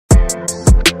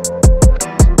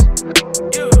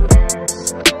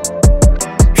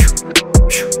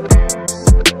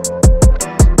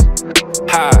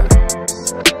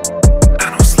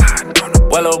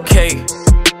Well, okay,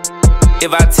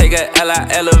 if I take a L, I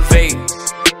elevate.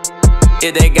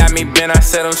 If they got me bent, I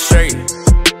set them straight.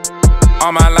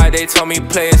 All my life they told me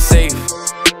play it safe.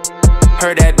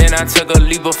 Heard that, then I took a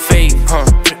leap of faith.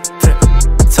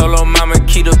 Told her mama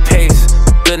keep the pace.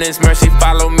 Goodness mercy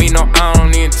follow me, no I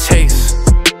don't need to chase.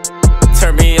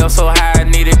 Turn me up so high I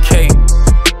need a cake.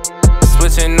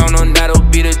 Switching on them, that'll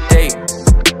be the date.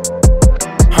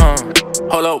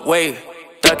 Hold up, wait.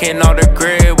 Ducking all the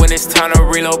grid when it's time to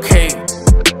relocate.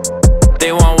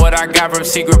 They want what I got from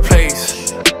secret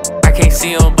place. I can't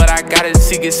see him, but I gotta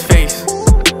see his face.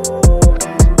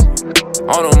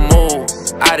 On the move,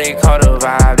 they call the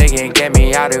vibe, they can't get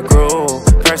me out the groove.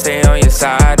 First they on your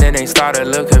side, then they start to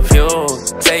look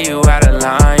confused. Say you out of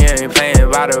line, you ain't playing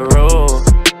by the rules.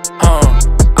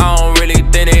 I don't really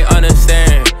think they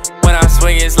understand. When I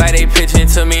swing, it's like they pitching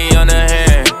to me on the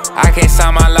hand. I can't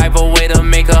sign my life away to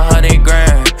make 100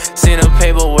 grand. Seen the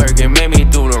paperwork, it made me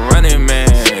do the running,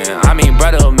 man. I mean,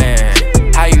 brother,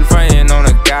 man, how you frontin' on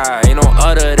a guy? Ain't no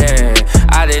other than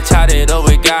I just tried it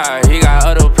over God, he got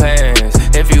other plans.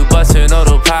 If you bustin' on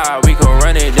the pie, we can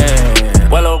run it then.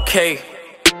 Well, okay,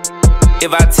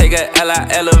 if I take a L, I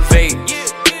elevate.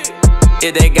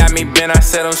 If they got me bent, I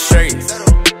set them straight.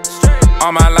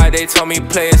 All my life they told me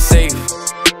play it safe.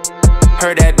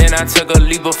 Heard that, then I took a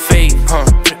leap of faith.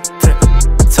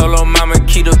 Told her mama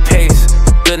keep the pace.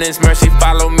 Goodness mercy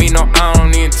follow me, no I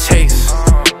don't need to chase.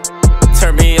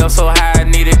 Turn me up so high I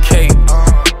need